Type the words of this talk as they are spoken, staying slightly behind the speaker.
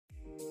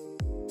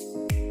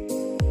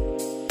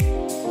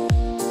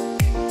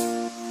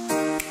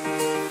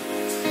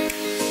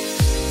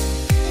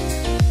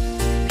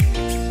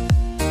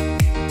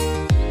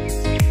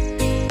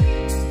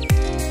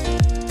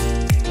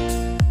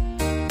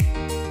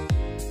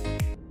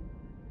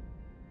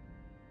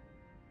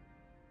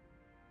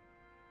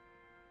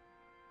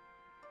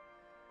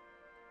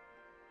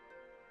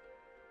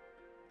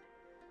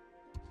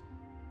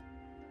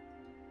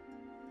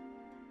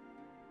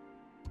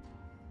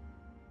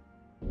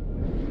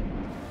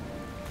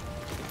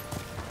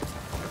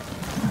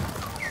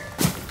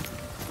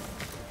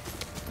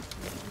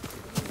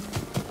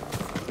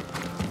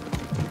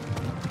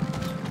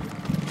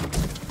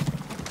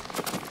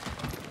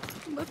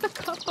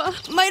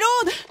Kappa, my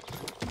road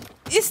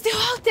is still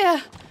out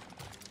there.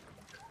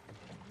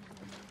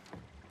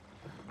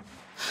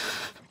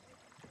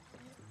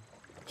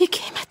 He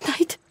came at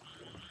night.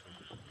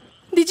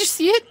 Did you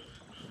see it?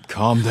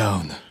 Calm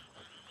down.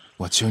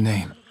 What's your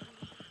name?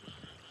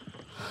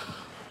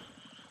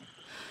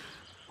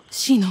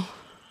 Shino,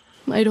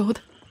 my road.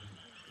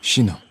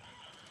 Shino.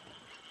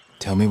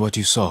 Tell me what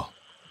you saw.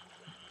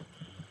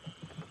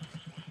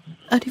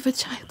 A river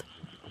child.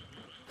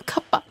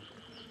 Kappa.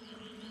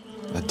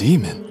 A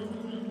demon?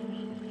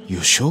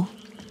 You sure?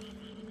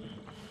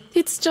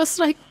 It's just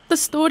like the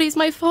stories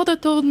my father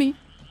told me.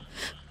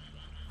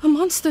 A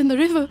monster in the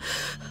river.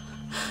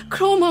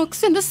 Claw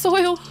marks in the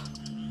soil.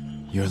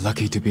 You're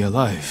lucky to be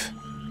alive.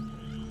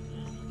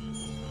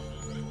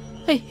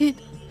 I hid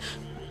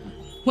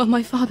while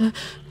my father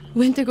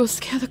went to go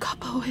scare the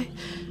Kappa away.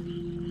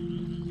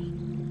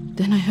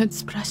 Then I heard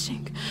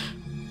splashing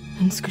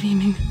and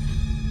screaming.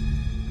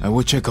 I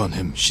will check on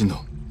him,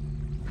 Shino.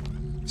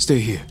 Stay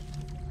here,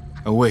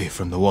 away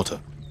from the water.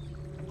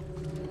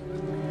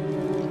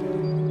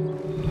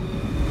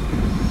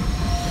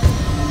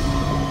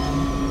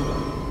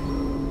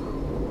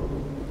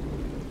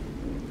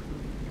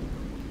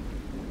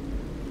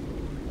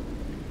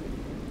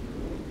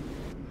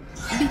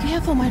 Be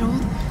careful, my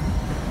lord.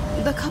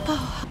 The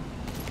Kappa.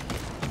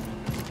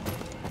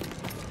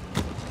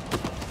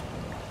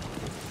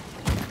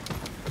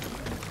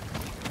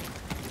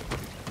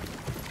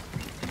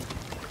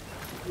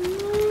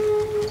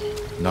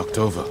 Knocked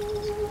over.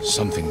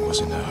 Something was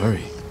in a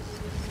hurry.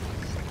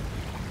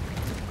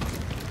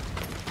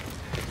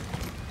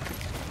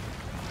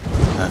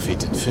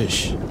 Half-eaten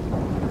fish.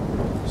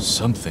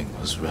 Something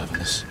was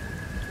ravenous.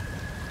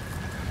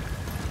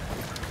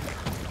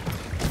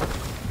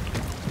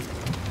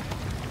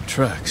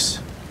 Tracks.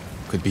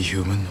 Could be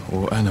human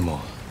or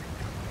animal.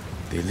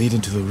 They lead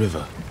into the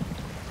river.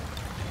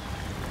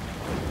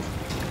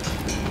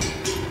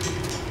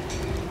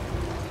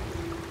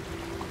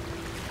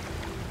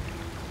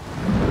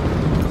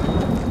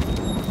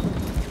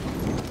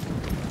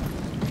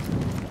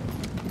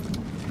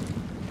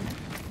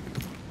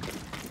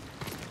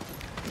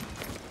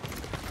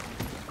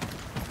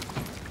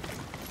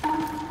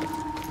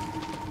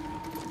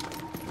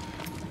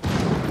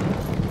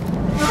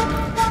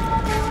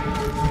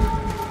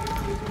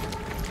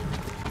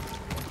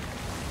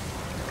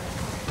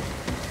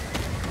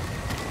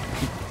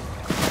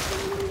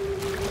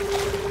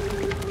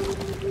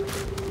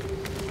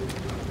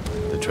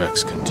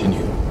 Tracks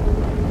continue.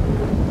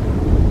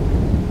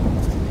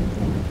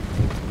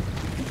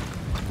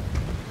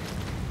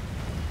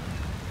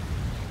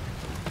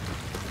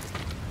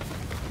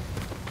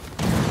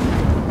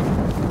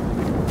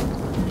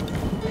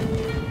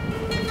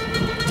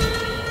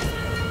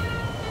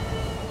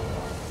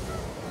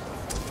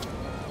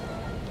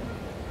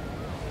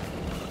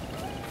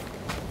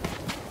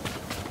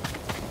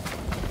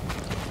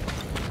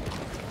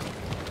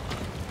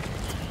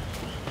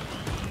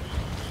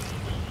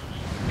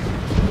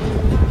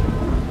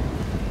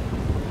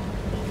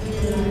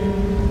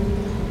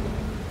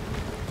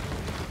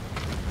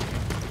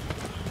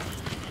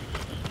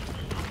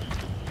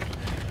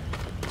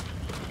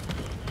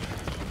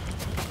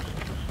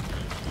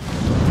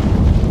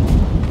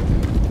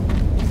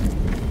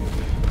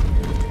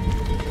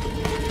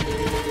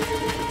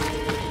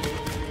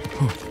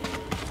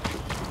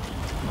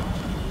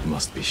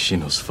 Must be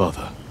Shino's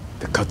father.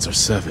 The cuts are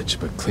savage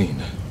but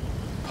clean.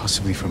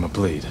 Possibly from a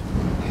blade.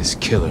 His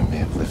killer may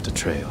have left a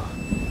trail.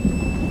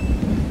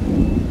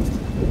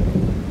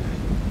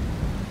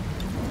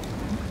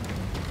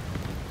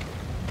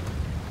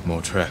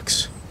 More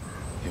tracks.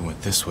 It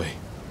went this way.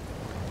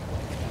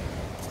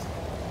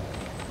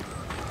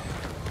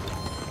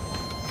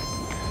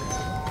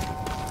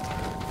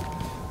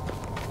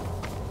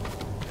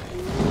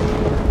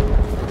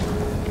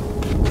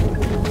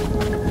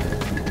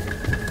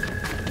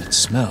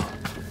 Smell.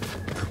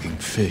 Cooking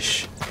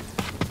fish.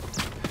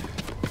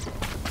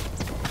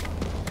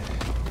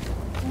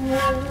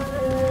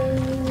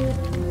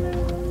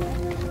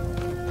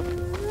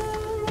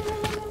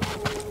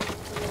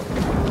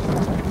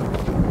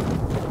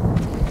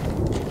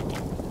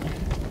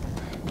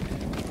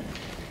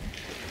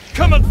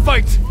 Come and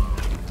fight!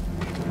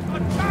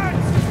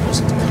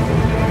 Wasn't coming.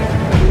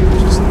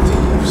 Just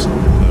thieves,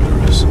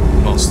 murderers,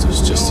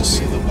 monsters just to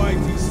see the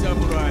mighty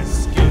samurai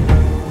skin.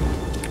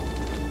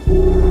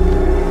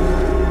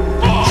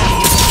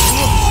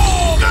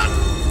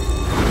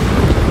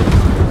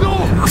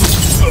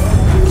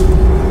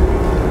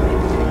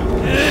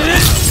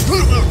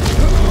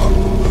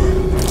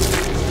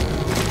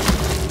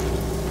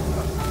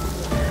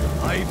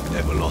 I've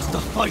never lost a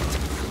fight.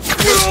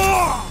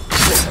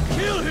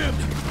 Kill him!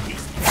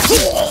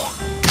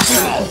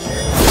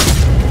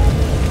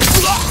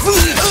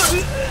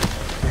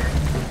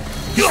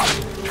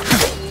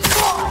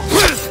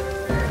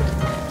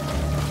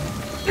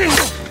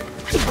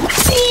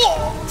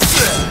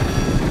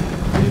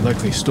 They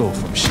likely stole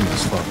from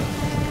Shino's father.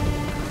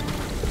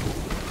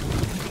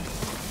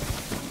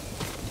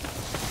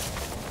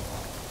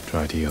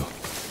 Try to heal.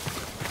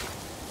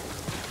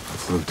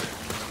 flute.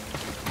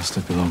 Must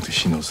have belonged to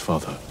Shino's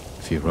father,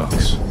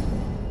 Firox.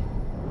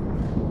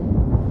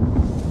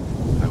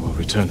 I will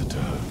return it to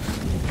her.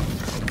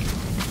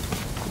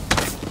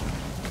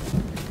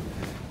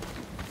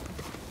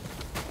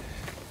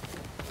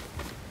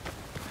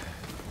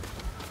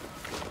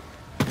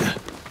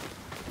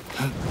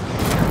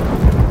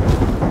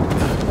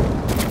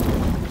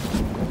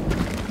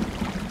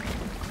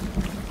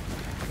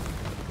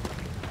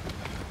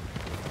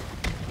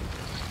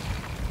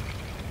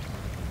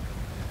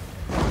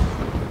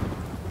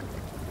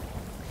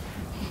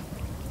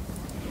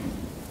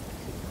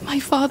 My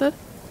father.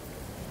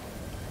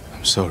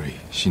 I'm sorry,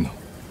 Shino.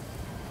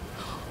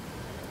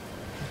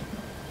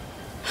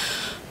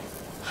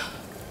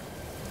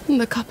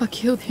 The Kappa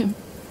killed him.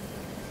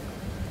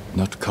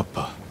 Not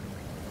Kappa.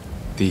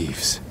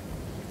 Thieves.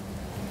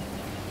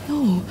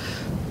 No.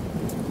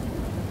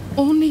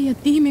 Only a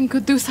demon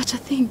could do such a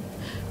thing.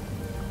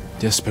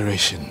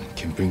 Desperation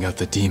can bring out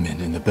the demon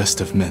in the best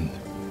of men.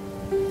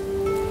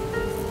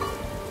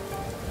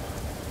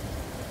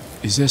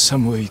 Is there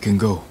somewhere you can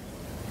go?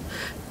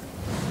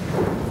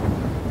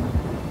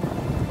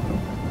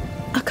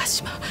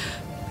 Akashima.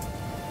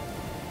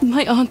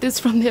 My aunt is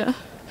from there.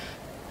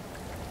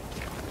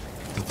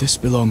 Did this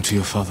belong to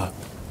your father?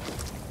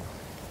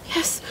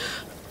 Yes.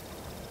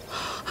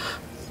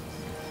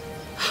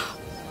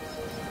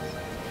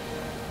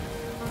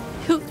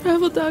 He'll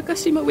travel to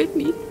Akashima with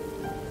me.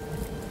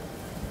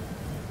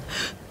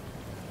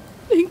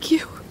 Thank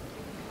you.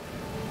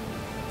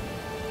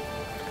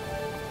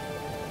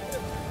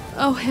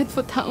 I'll head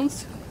for town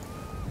soon.